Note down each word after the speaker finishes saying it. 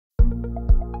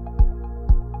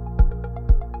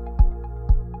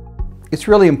It's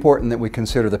really important that we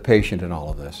consider the patient in all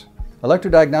of this.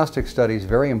 Electrodiagnostic studies,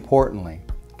 very importantly,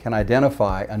 can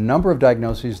identify a number of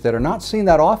diagnoses that are not seen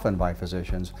that often by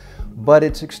physicians, but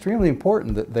it's extremely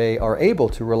important that they are able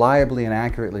to reliably and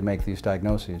accurately make these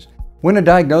diagnoses. When a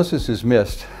diagnosis is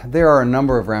missed, there are a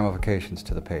number of ramifications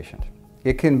to the patient.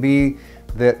 It can be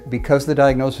that because the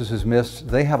diagnosis is missed,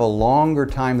 they have a longer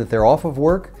time that they're off of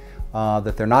work,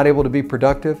 that they're not able to be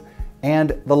productive,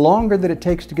 and the longer that it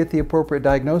takes to get the appropriate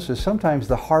diagnosis, sometimes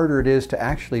the harder it is to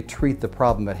actually treat the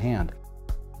problem at hand.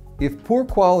 If poor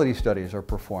quality studies are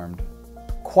performed,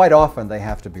 quite often they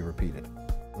have to be repeated.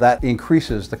 That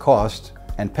increases the cost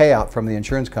and payout from the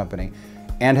insurance company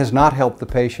and has not helped the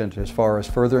patient as far as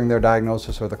furthering their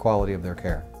diagnosis or the quality of their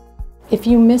care. If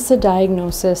you miss a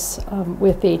diagnosis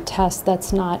with a test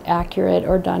that's not accurate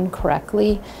or done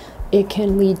correctly, it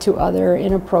can lead to other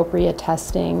inappropriate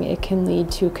testing. It can lead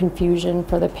to confusion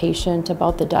for the patient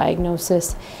about the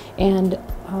diagnosis. And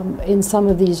in some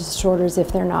of these disorders,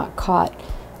 if they're not caught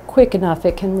quick enough,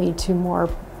 it can lead to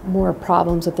more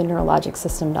problems with the neurologic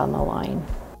system down the line.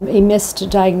 A missed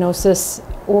diagnosis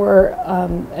or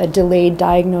a delayed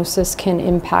diagnosis can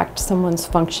impact someone's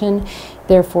function,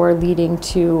 therefore leading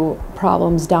to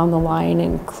problems down the line,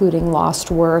 including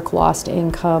lost work, lost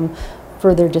income,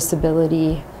 further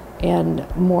disability, and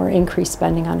more increased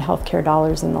spending on healthcare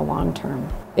dollars in the long term.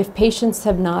 If patients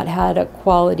have not had a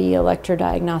quality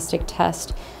electrodiagnostic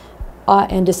test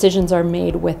and decisions are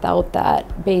made without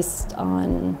that based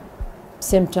on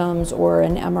symptoms or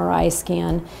an MRI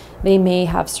scan, they may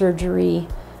have surgery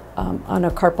on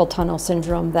a carpal tunnel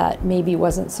syndrome that maybe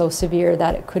wasn't so severe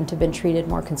that it couldn't have been treated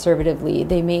more conservatively.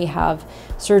 They may have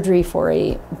surgery for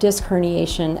a disc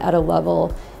herniation at a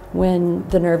level when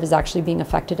the nerve is actually being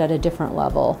affected at a different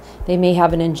level. They may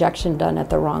have an injection done at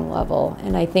the wrong level.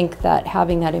 And I think that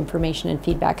having that information and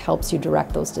feedback helps you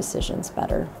direct those decisions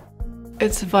better.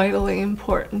 It's vitally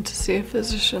important to see a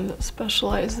physician that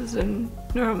specializes in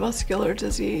neuromuscular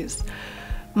disease.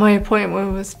 My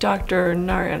appointment with Dr.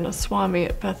 Narayanaswamy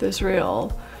at Beth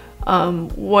Israel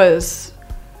was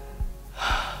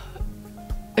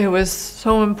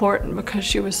so important because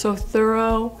she was so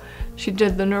thorough. She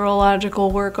did the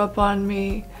neurological workup on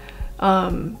me.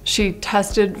 She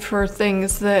tested for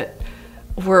things that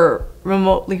were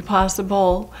remotely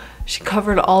possible. She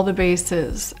covered all the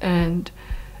bases, and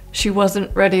she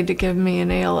wasn't ready to give me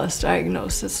an ALS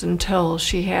diagnosis until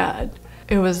she had.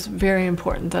 It was very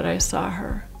important that I saw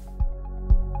her.